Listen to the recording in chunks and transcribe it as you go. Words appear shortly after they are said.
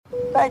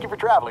Thank you for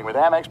traveling with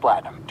Amex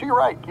Platinum. To your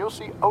right, you'll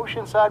see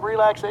oceanside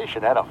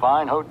relaxation at a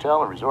fine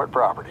hotel and resort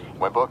property.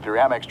 When booked through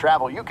Amex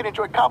Travel, you can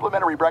enjoy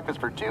complimentary breakfast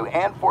for 2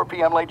 and 4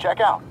 p.m. late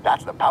checkout.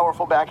 That's the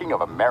powerful backing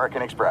of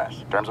American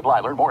Express. Terms apply.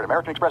 Learn more at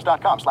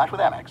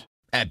americanexpress.com/withAmex.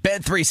 At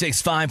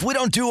Bet365, we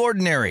don't do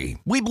ordinary.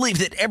 We believe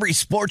that every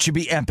sport should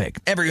be epic.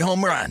 Every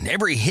home run,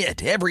 every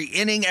hit, every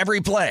inning, every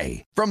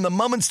play. From the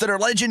moments that are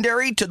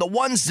legendary to the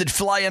ones that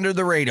fly under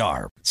the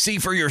radar. See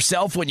for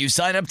yourself when you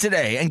sign up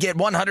today and get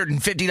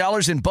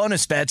 $150 in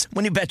bonus bets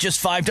when you bet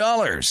just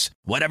 $5.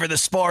 Whatever the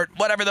sport,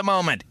 whatever the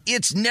moment,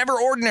 it's never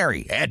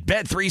ordinary at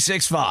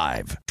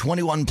Bet365.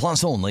 21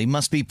 plus only.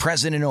 Must be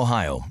present in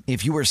Ohio.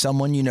 If you or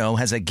someone you know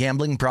has a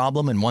gambling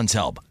problem and wants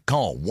help,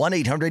 call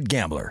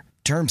 1-800-GAMBLER.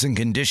 Terms and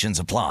conditions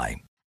apply.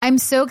 I'm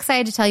so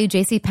excited to tell you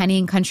JCPenney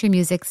and country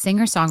music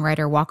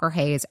singer-songwriter Walker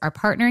Hayes are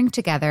partnering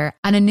together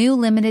on a new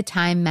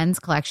limited-time men's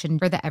collection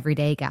for the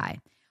everyday guy.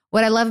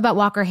 What I love about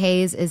Walker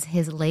Hayes is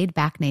his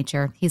laid-back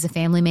nature. He's a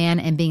family man,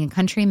 and being a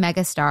country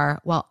megastar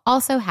while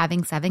also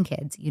having 7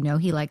 kids, you know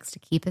he likes to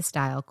keep his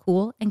style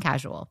cool and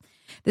casual.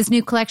 This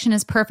new collection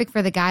is perfect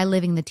for the guy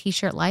living the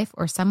t-shirt life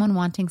or someone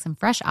wanting some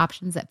fresh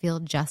options that feel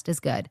just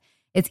as good.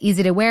 It's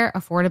easy to wear,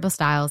 affordable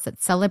styles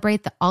that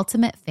celebrate the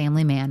ultimate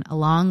family man,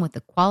 along with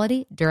the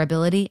quality,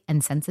 durability,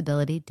 and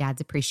sensibility dads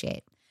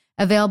appreciate.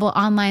 Available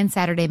online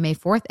Saturday, May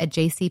 4th at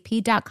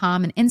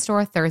jcp.com and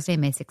in-store Thursday,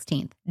 May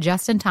 16th.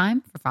 Just in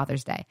time for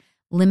Father's Day.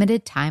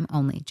 Limited time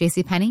only.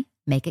 JCPenney,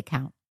 make it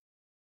count.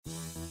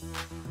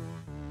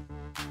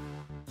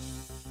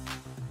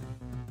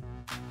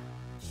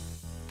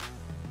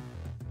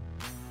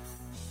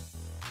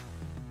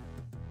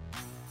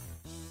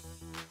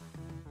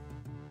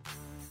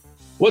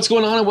 What's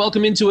going on, and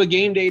welcome into a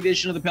game day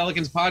edition of the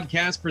Pelicans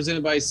podcast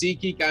presented by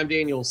SeatGeek. I'm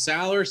Daniel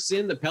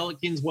Sallerson. The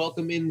Pelicans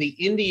welcome in the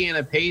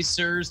Indiana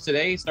Pacers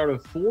today. Start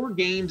of 4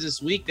 games this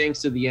week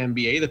thanks to the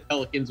NBA. The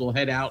Pelicans will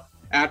head out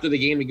after the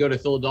game to go to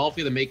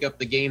Philadelphia to make up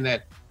the game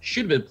that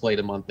should have been played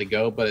a month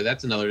ago, but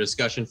that's another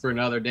discussion for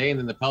another day. And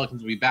then the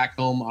Pelicans will be back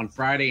home on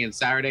Friday and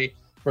Saturday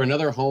for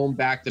another home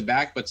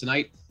back-to-back. But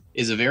tonight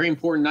is a very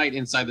important night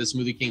inside the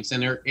Smoothie King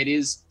Center. It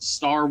is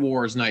Star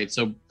Wars night.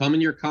 So come in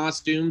your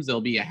costumes.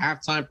 There'll be a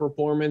halftime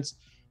performance,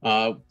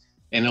 and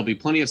there'll be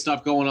plenty of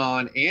stuff going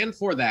on. And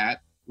for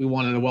that, we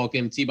wanted to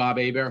welcome T-Bob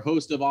Hebert,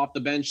 host of Off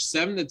the Bench,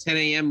 7 to 10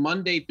 a.m.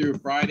 Monday through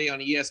Friday on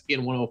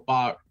ESPN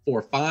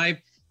 104.5.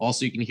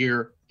 Also, you can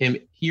hear him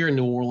here in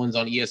New Orleans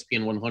on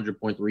ESPN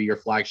 100.3, your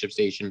flagship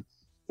station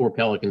for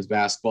Pelicans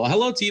basketball.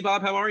 Hello,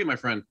 T-Bob. How are you, my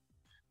friend?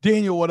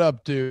 Daniel, what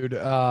up, dude?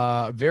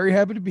 Very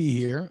happy to be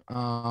here.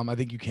 I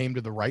think you came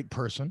to the right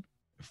person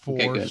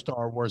for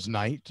Star Wars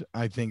night.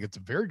 I think it's a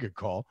very good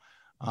call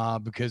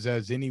because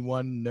as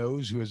anyone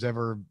knows who has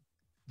ever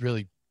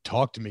really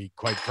talked to me,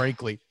 quite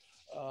frankly,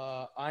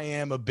 I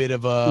am a bit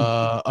of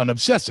an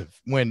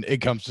obsessive when it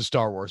comes to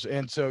Star Wars.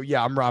 And so,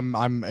 yeah,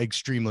 I'm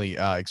extremely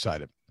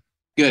excited.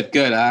 Good.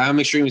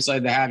 I'm extremely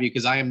excited to have you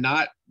because I am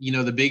not,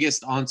 the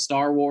biggest on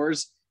Star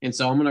Wars. And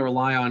so I'm going to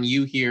rely on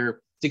you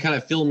here to kind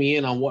of fill me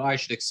in on what I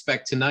should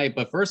expect tonight.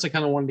 But first, I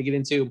kind of wanted to get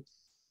into,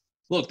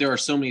 look, there are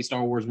so many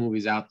Star Wars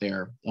movies out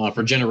there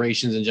for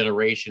generations and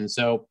generations.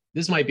 So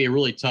this might be a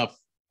really tough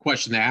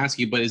question to ask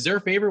you, but is there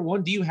a favorite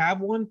one? Do you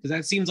have one? Because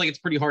that seems like it's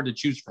pretty hard to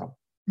choose from.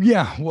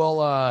 Yeah,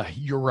 well,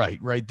 you're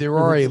right. There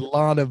are a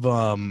lot of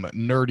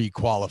nerdy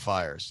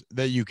qualifiers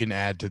that you can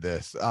add to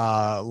this,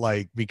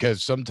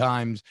 because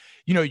sometimes,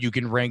 you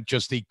can rank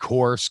just the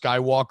core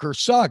Skywalker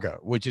saga,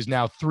 which is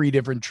now 3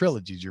 different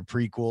trilogies, your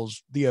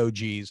prequels, the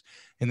OGs,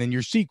 and then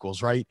your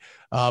sequels, right?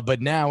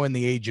 But now in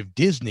the age of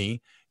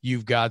Disney,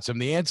 you've got some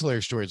of the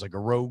ancillary stories like a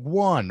Rogue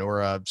One or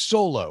a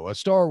Solo, a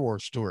Star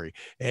Wars story.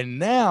 And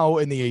now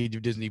in the age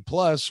of Disney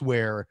Plus,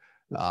 where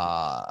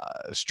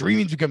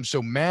streaming's become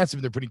so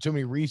massive, they're putting so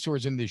many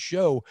resources in this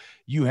show,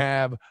 you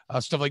have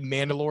stuff like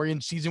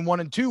Mandalorian season 1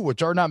 and 2,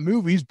 which are not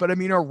movies, but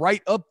are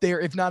right up there,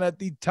 if not at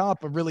the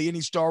top of really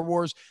any Star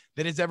Wars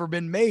that has ever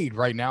been made.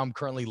 Right now, I'm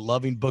currently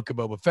loving Book of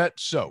Boba Fett.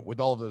 So with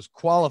all of those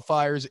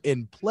qualifiers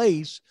in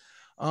place,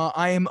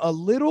 I am a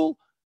little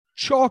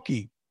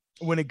chalky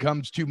when it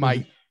comes to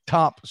my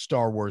top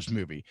Star Wars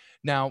movie.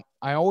 Now,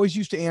 I always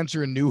used to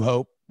answer A New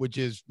Hope, which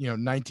is,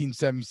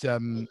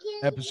 1977,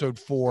 episode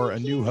 4, A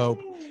New Hope.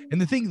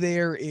 And the thing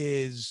there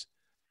is,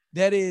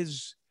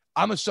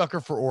 I'm a sucker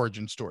for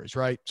origin stories,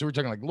 right? So we're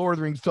talking like Lord of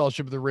the Rings,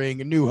 Fellowship of the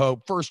Ring, A New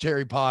Hope, first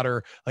Harry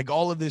Potter, like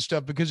all of this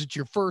stuff, because it's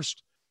your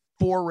first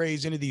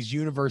forays into these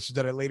universes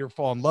that I later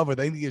fall in love with.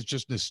 I think it's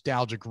just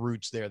nostalgic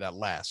roots there that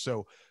last.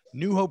 So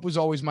New Hope was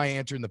always my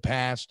answer in the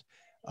past.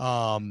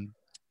 Last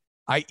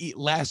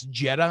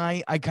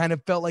Jedi, I kind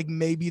of felt like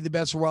maybe the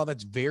best for a while.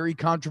 That's very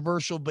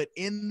controversial, but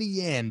in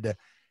the end,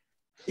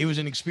 it was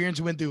an experience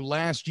I went through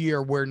last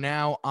year where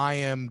now I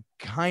am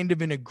kind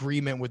of in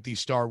agreement with the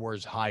Star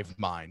Wars hive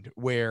mind,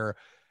 where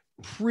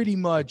pretty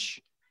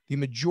much the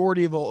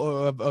majority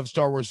of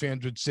Star Wars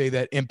fans would say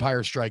that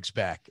Empire Strikes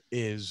Back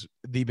is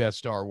the best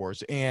Star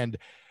Wars. And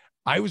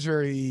I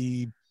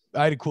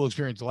had a cool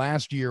experience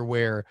last year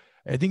where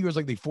I think it was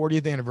like the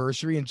 40th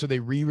anniversary. And so they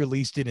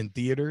re-released it in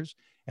theaters.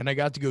 and I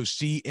got to go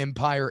see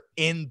Empire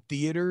in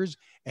theaters,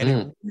 and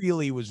it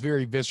really was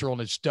very visceral,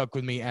 and it stuck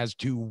with me as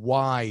to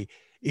why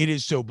it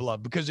is so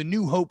beloved. Because A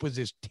New Hope was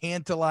this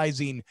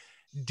tantalizing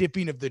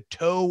dipping of the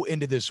toe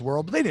into this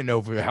world, but they didn't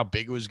know how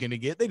big it was going to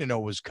get. They didn't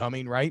know it was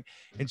coming, right?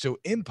 And so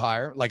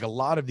Empire, like a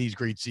lot of these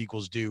great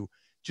sequels do,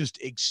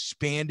 just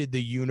expanded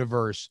the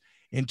universe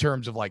in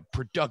terms of like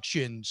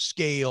production,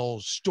 scale,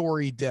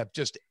 story depth,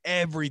 just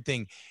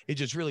everything. It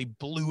just really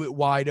blew it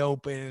wide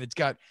open. And it's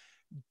got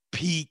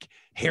peak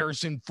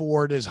Harrison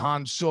Ford as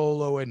Han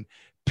Solo and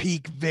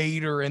peak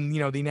Vader, and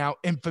the now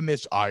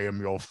infamous "I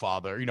am your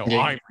father,"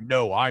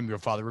 I'm your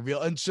father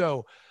reveal. And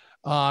so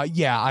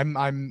I'm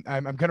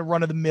kind of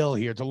run of the mill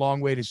here. It's a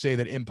long way to say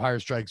that Empire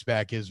Strikes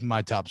Back is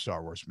my top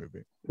Star Wars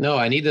movie. No,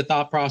 I need the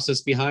thought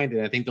process behind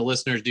it. I think the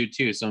listeners do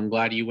too. So I'm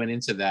glad you went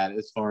into that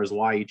as far as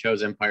why you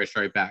chose Empire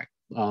Strikes Back.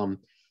 So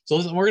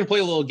listen, we're going to play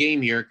a little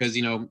game here because,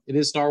 it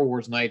is Star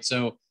Wars night.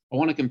 So I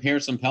want to compare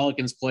some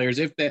Pelicans players,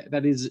 if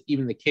that is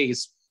even the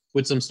case,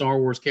 with some Star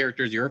Wars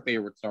characters, your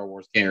favorite Star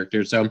Wars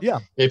characters. So yeah,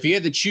 if you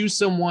had to choose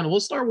someone, we'll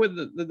start with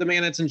the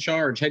man that's in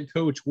charge, head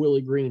coach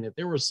Willie Green. If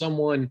there was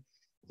someone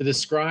to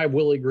describe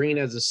Willie Green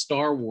as a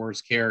Star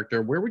Wars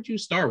character, where would you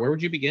start? Where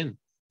would you begin?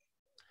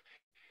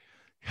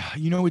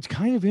 It's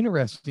kind of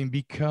interesting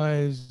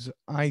because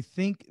I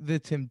think the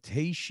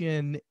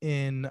temptation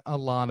in a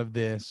lot of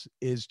this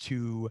is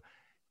to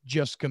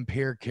just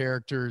compare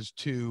characters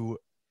to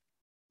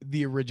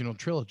the original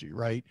trilogy,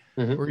 right?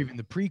 Or even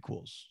the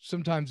prequels.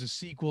 Sometimes the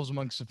sequels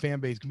amongst the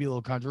fan base can be a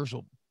little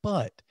controversial,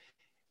 but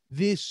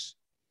this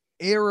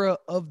era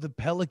of the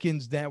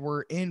Pelicans that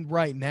we're in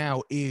right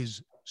now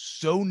is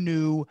so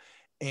new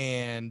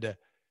and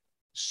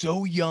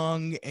so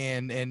young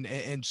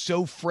and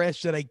so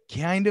fresh that I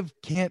kind of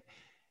can't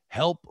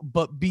help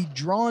but be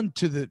drawn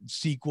to the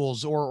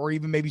sequels or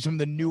even maybe some of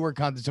the newer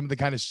content, some of the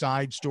kind of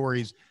side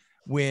stories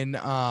when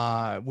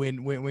kind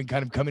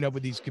of coming up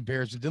with these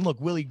comparisons. And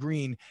look, Willie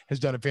Green has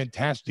done a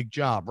fantastic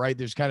job, right?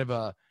 There's kind of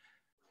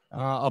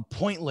a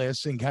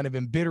pointless and kind of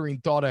embittering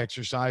thought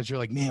exercise. You're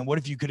like, man, what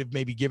if you could have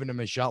maybe given him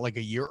a shot like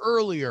a year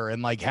earlier,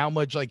 and like how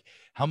much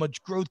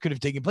growth could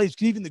have taken place?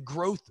 Because even the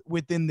growth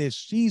within this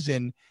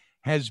season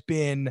has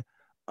been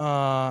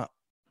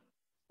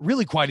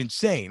really quite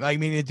insane. I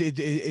mean,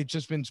 it's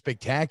just been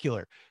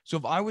spectacular. So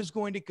if I was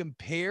going to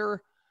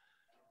compare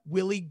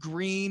Willie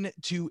Green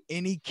to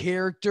any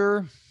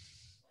character,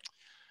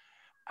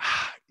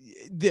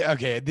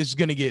 okay, this is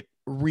going to get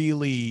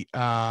really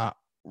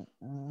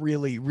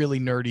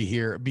nerdy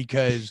here,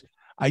 because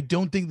I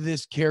don't think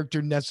this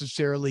character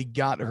necessarily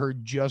got her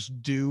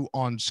just due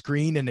on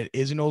screen, and it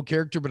is an old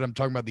character, but I'm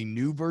talking about the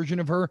new version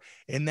of her,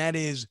 and that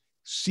is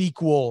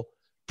sequel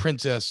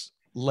Princess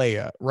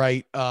Leia,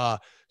 right?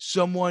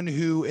 Someone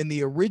who in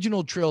the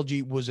original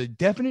trilogy was a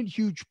definite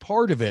huge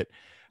part of it,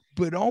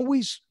 but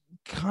always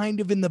kind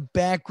of in the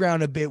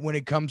background a bit when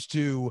it comes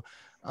to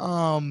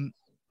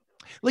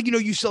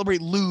you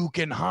celebrate Luke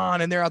and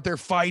Han and they're out there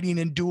fighting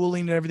and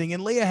dueling and everything,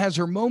 and Leia has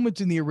her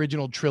moments in the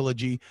original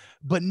trilogy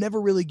but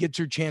never really gets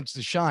her chance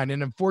to shine.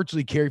 And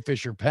unfortunately Carrie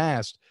Fisher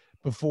passed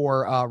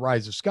before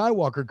Rise of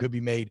Skywalker could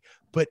be made,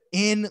 but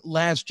in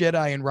Last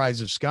Jedi and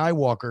Rise of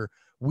Skywalker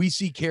we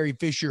see Carrie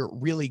Fisher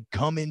really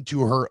come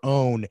into her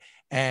own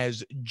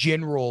as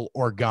General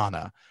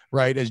Organa,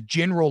 right? As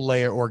General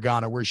Leia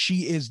Organa, where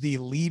she is the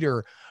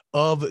leader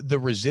of the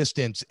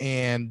Resistance.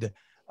 And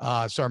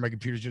sorry, my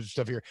computer's doing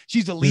stuff here.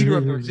 She's the leader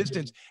of the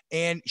Resistance,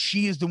 and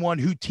she is the one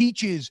who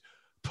teaches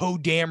Poe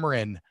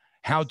Dameron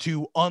how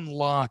to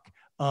unlock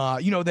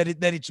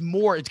that it's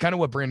more, it's kind of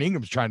what Brandon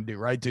Ingram's trying to do,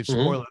 right? To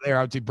spoil it there,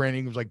 I would say Brandon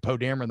Ingram's like Poe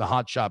Dameron, the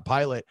hotshot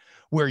pilot,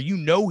 where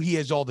he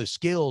has all the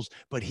skills,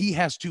 but he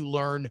has to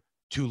learn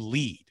to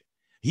lead.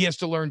 He has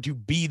to learn to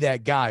be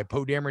that guy.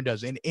 Poe Dameron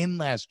does. And in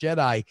Last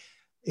Jedi,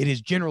 it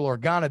is General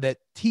Organa that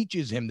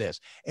teaches him this.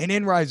 And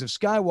in Rise of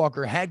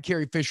Skywalker, had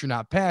Carrie Fisher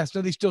not passed,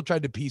 now they still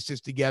tried to piece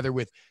this together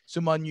with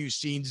some unused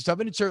scenes and stuff,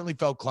 and it certainly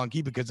felt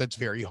clunky because that's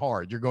very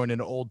hard. You're going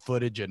into old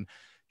footage and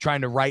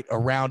trying to write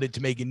around it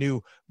to make it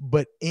new.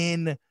 But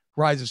in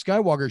Rise of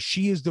Skywalker,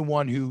 she is the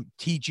one who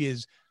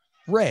teaches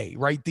Rey,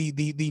 right?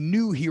 The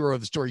new hero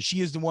of the story.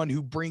 She is the one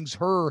who brings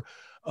her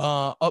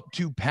up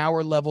to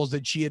power levels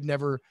that she had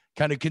never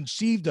kind of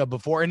conceived of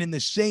before. And in the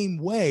same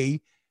way,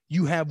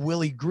 you have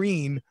Willie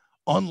Green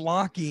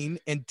unlocking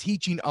and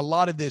teaching a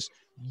lot of this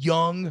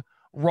young,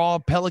 raw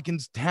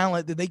Pelicans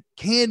talent that they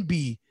can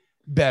be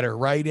better,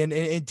 right?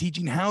 And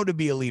teaching how to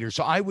be a leader.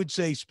 So I would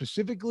say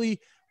specifically,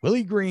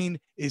 Willie Green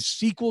is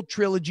sequel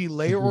trilogy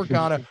Leia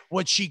Organa,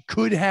 what she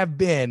could have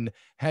been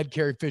had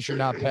Carrie Fisher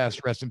not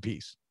passed. Rest in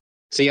peace.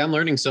 See, I'm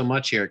learning so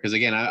much here because,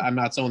 again, I'm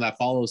not someone that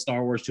follows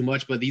Star Wars too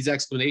much, but these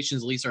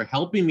explanations, at least, are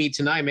helping me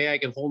tonight. Maybe I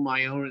can hold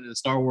my own in a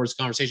Star Wars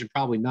conversation.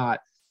 Probably not.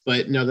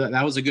 But, no,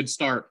 that was a good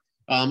start.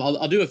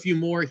 I'll do a few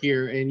more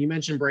here. And you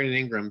mentioned Brandon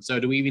Ingram. So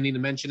do we even need to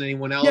mention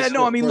anyone else? Yeah,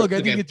 no, I mean, look,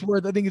 I think it's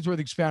worth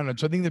expounding on.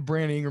 So I think that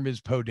Brandon Ingram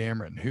is Poe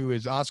Dameron, who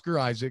is Oscar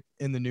Isaac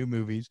in the new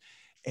movies,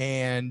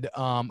 and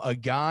a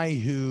guy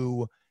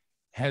who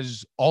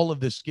has all of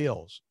the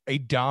skills, a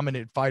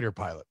dominant fighter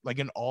pilot, like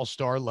an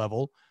all-star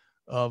level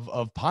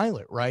of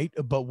Pilot, right?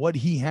 But what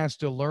he has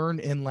to learn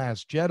in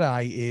Last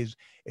Jedi is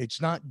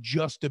it's not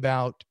just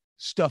about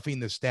stuffing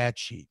the stat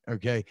sheet.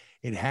 Okay.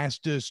 It has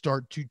to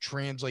start to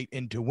translate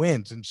into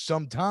wins. And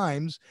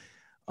sometimes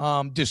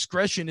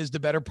discretion is the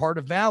better part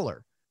of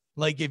valor.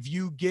 Like if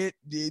you get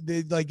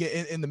like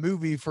in the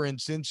movie, for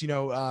instance,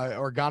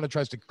 Organa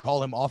tries to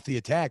call him off the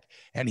attack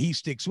and he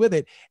sticks with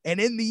it. And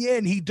in the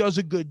end, he does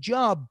a good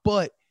job,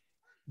 but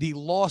the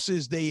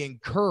losses they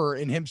incur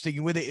in him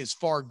sticking with it is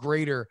far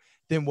greater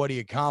than what he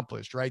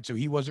accomplished, right? So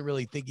he wasn't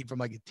really thinking from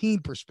like a team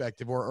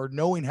perspective or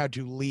knowing how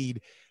to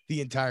lead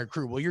the entire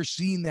crew. Well, you're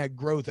seeing that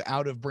growth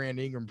out of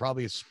Brandon Ingram,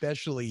 probably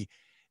especially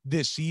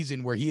this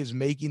season, where he is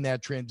making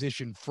that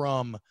transition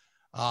from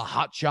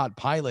hotshot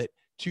pilot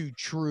to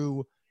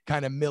true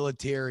kind of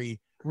military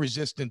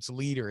resistance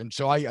leader. And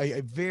so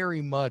I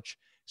very much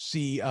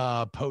see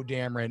Poe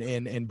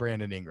Dameron and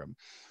Brandon Ingram.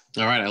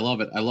 All right. I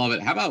love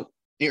it. How about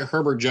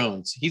Herbert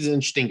Jones? He's an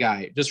interesting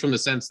guy, just from the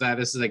sense that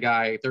this is a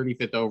guy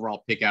 35th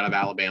overall pick out of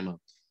Alabama.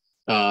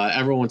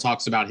 Everyone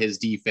talks about his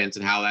defense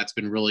and how that's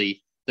been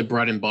really the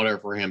bread and butter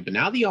for him. But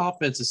now the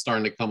offense is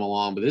starting to come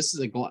along. But this is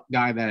a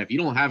guy that if you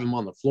don't have him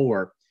on the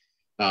floor,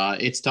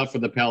 it's tough for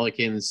the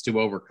Pelicans to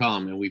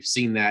overcome. And we've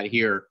seen that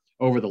here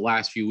over the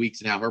last few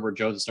weeks and how Herbert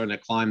Jones is starting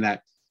to climb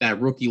that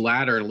rookie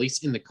ladder, at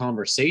least in the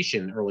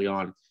conversation early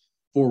on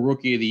for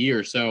Rookie of the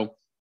Year. So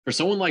for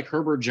someone like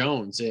Herbert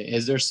Jones,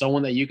 is there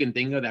someone that you can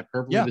think of that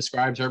perfectly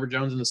describes Herbert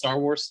Jones in the Star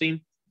Wars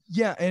theme?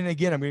 Yeah. And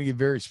again, I'm going to get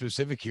very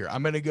specific here.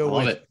 I'm going to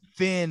go with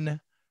Finn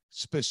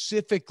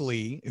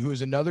specifically, who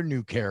is another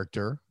new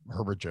character,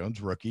 Herbert Jones,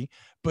 rookie,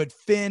 but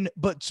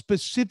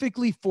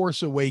specifically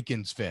Force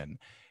Awakens Finn.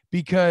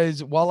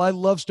 Because while I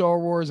love Star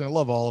Wars and I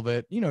love all of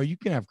it, you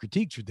can have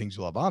critiques for things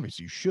you love.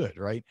 Obviously, you should,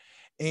 right?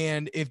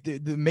 And if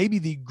maybe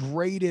the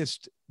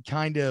greatest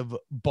kind of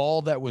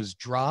ball that was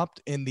dropped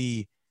in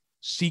the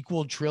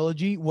sequel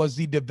trilogy was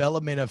the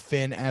development of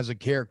Finn as a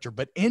character.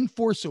 But in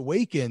Force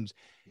Awakens,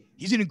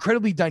 he's an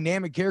incredibly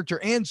dynamic character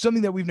and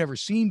something that we've never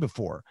seen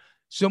before.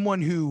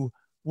 Someone who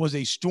was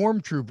a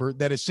stormtrooper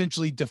that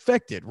essentially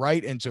defected,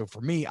 right? And so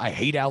for me, I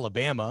hate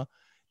Alabama.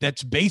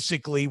 That's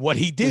basically what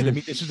he did. I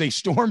mean, this is a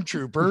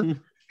stormtrooper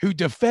who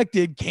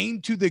defected,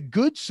 came to the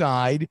good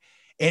side,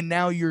 and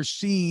now you're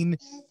seeing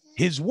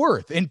his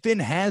worth. And Finn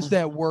has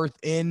that worth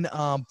in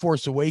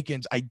Force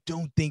Awakens. I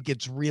don't think his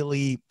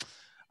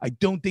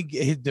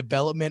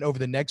development over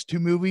the next two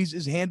movies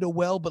is handled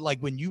well, but like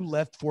when you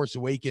left Force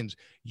Awakens,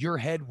 your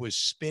head was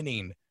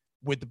spinning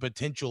with the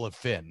potential of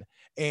Finn.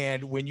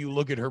 And when you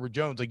look at Herbert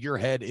Jones, like your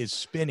head is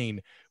spinning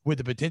with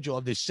the potential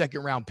of this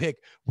second round pick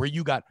where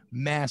you got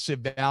massive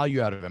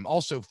value out of him.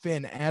 Also,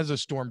 Finn as a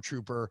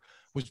stormtrooper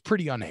was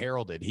pretty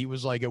unheralded. He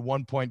was like at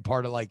one point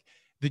part of like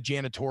the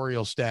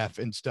janitorial staff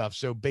and stuff.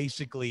 So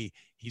basically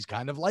he's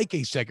kind of like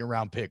a second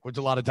round pick, which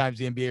a lot of times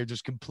the NBA are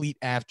just complete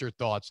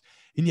afterthoughts.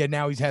 And yet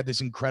now he's had this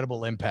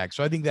incredible impact.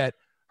 So I think that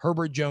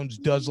Herbert Jones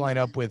does line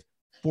up with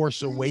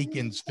Force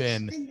Awakens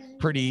Finn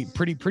pretty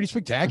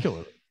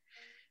spectacular.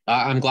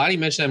 I'm glad he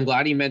mentioned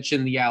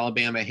the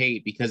Alabama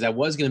hate, because that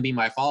was going to be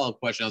my follow-up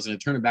question. I was going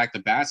to turn it back to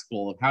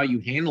basketball of how you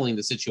handling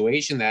the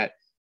situation that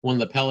one of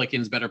the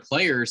Pelicans' better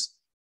players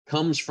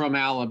comes from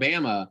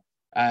Alabama.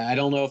 I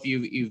don't know if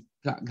you've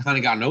kind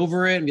of gotten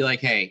over it and be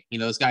like, hey,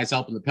 this guy's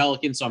helping the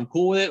Pelicans, so I'm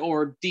cool with it.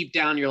 Or deep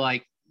down, you're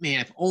like,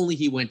 man, if only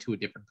he went to a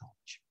different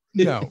college.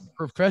 No,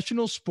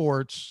 professional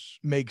sports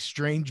make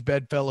strange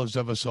bedfellows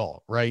of us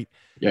all, right?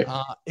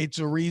 Yeah. It's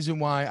a reason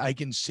why I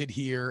can sit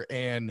here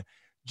and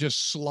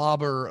just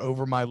slobber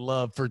over my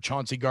love for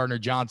Chauncey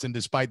Gardner-Johnson,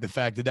 despite the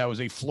fact that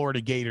was a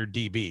Florida Gator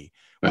DB.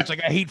 Right. It's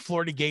like I hate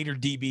Florida Gator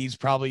DBs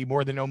probably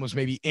more than almost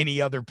maybe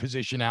any other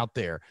position out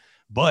there.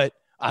 But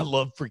I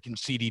love freaking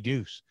CD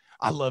Deuce.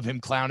 I love him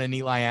clowning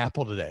Eli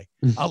Apple today.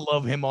 I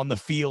love him on the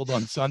field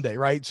on Sunday,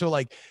 right? So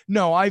like,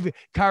 no,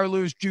 Kyra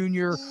Lewis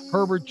Jr.,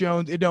 Herbert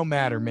Jones, it don't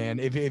matter, man.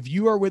 If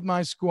you are with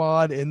my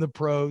squad in the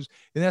pros,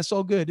 then that's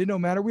all good. It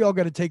don't matter. We all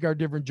got to take our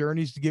different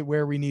journeys to get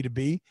where we need to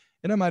be.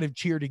 And I might have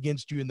cheered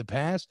against you in the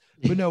past,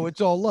 but no, it's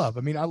all love.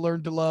 I mean, I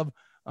learned to love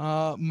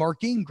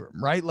Mark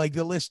Ingram, right? Like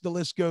the list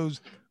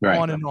goes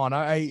on and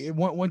on.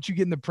 Once you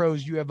get in the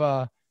pros, you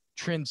have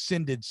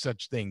transcended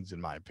such things,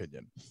 in my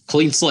opinion.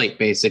 Clean slate,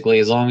 basically,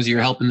 as long as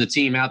you're helping the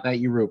team out that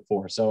you root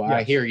for. So yes.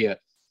 I hear you.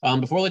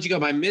 Before I let you go,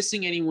 am I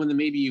missing anyone that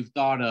maybe you've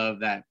thought of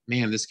that,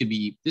 man, this would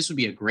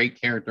be a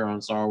great character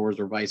on Star Wars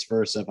or vice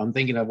versa? If I'm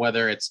thinking of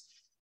whether it's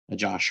a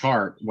Josh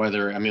Hart,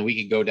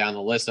 we could go down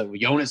the list of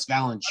Jonas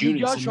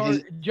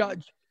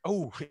Valanciunas.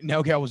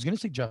 I was going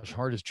to say Josh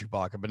Hart is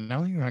Chewbacca, but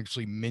now you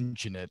actually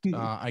mention it,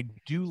 I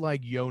do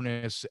like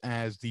Jonas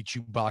as the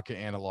Chewbacca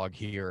analog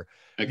here,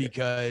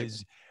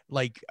 because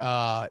like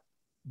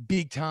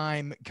big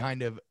time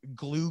kind of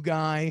glue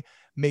guy,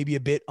 maybe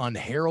a bit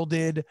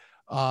unheralded,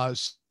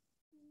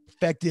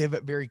 effective,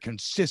 very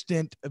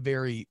consistent,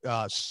 very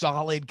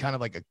solid, kind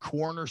of like a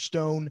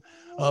cornerstone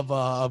of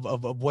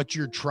what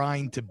you're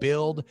trying to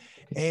build.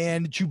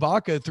 And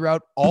Chewbacca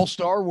throughout all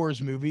Star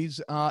Wars movies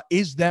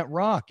is that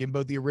rock in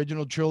both the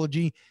original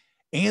trilogy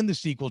and the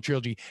sequel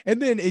trilogy.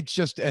 And then it's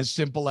just as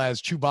simple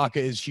as Chewbacca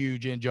is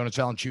huge and Jonas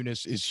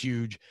Valanciunas is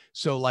huge.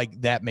 So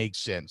like that makes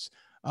sense.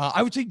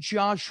 I would say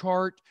Josh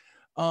Hart.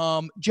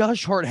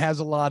 Josh Hart has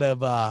a lot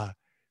of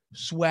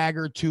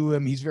swagger to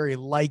him. He's very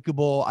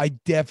likable. I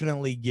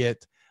definitely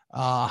get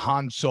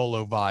Han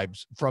Solo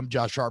vibes from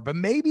Josh Hart, but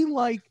maybe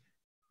like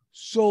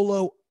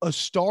Solo, a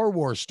Star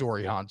Wars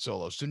story Han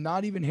Solo. So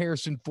not even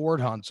Harrison Ford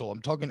Han Solo.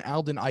 I'm talking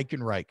Alden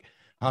Ehrenreich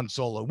Han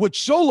Solo,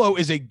 which Solo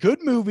is a good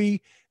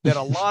movie that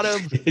a lot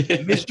of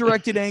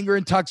misdirected anger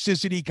and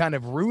toxicity kind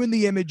of ruined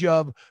the image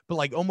of, but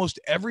like almost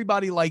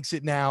everybody likes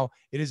it now.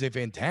 It is a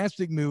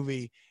fantastic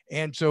movie.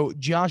 And so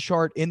Josh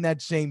Hart in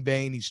that same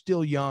vein, he's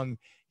still young.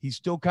 He's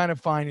still kind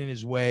of finding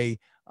his way,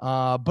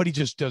 but he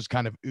just does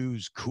kind of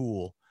ooze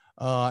cool.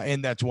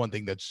 And that's one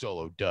thing that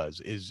Solo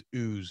does is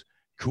ooze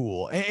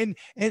cool.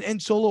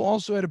 And Solo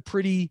also had a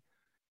pretty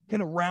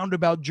kind of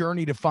roundabout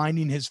journey to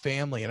finding his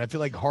family. And I feel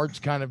like Hart's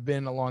kind of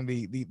been along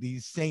the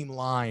same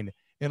line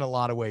in a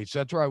lot of ways. So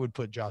that's where I would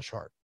put Josh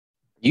Hart.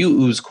 You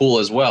ooze cool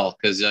as well,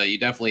 because you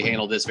definitely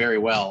handled this very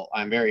well.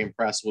 I'm very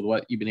impressed with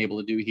what you've been able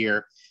to do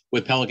here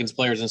with Pelicans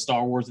players and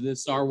Star Wars. It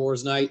is Star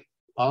Wars night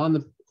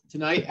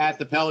tonight at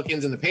the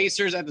Pelicans and the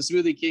Pacers at the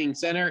Smoothie King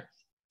Center.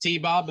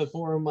 T-Bob,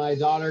 before my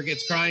daughter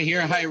gets crying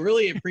here, I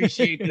really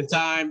appreciate the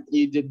time.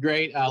 You did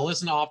great.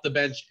 Listen to Off the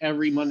Bench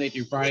every Monday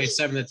through Friday,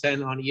 7 to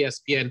 10 on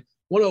ESPN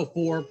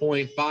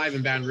 104.5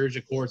 in Baton Rouge.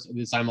 Of course, it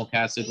is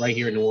simulcasted right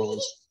here in New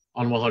Orleans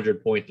on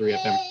 100.3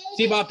 FM.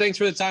 T-Bob, thanks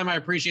for the time. I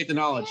appreciate the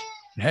knowledge.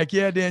 Heck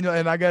yeah, Daniel.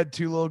 And I got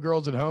 2 little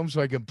girls at home,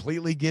 so I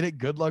completely get it.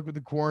 Good luck with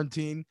the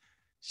quarantine.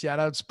 Shout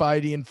out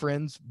Spidey and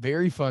Friends.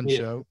 Very fun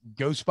show.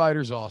 Go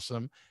Spiders,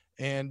 awesome.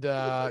 And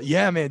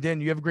yeah, man, Dan,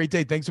 you have a great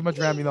day. Thanks so much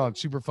for having me on.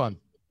 Super fun.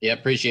 Yeah,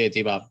 appreciate it,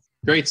 T-Bob.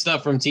 Great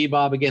stuff from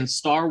T-Bob. Again,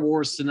 Star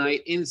Wars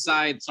night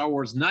inside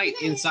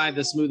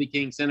the Smoothie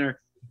King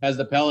Center as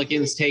the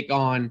Pelicans take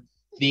on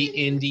the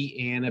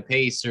Indiana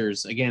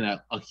Pacers. Again,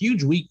 a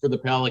huge week for the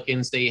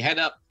Pelicans. They head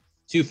up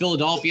to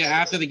Philadelphia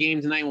after the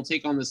game tonight. We'll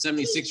take on the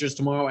 76ers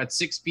tomorrow at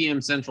 6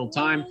 p.m. Central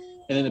Time.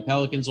 And then the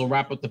Pelicans will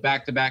wrap up the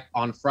back-to-back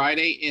on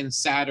Friday and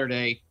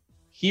Saturday.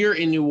 Here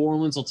in New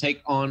Orleans, will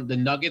take on the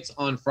Nuggets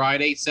on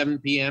Friday, 7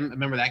 p.m.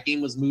 Remember, that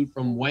game was moved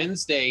from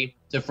Wednesday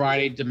to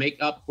Friday to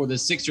make up for the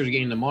Sixers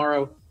game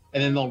tomorrow.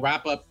 And then they'll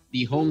wrap up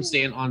the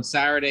homestand on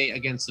Saturday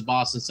against the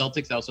Boston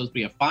Celtics. That was supposed to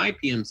be at 5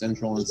 p.m.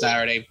 Central on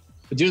Saturday.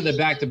 But due to the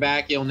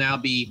back-to-back, it'll now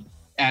be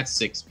at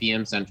 6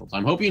 p.m. Central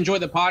Time. Hope you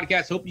enjoyed the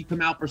podcast. Hope you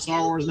come out for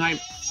Star Wars night.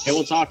 And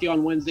we'll talk to you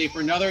on Wednesday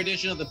for another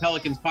edition of the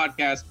Pelicans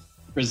podcast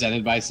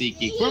presented by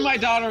SeatGeek. For my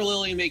daughter,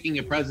 Lily, making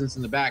a presence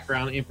in the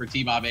background, and for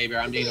T-Bob Aber,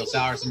 I'm Daniel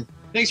Salerson.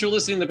 Thanks for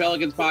listening to the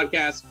Pelicans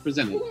podcast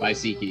presented by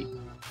SeatGeek.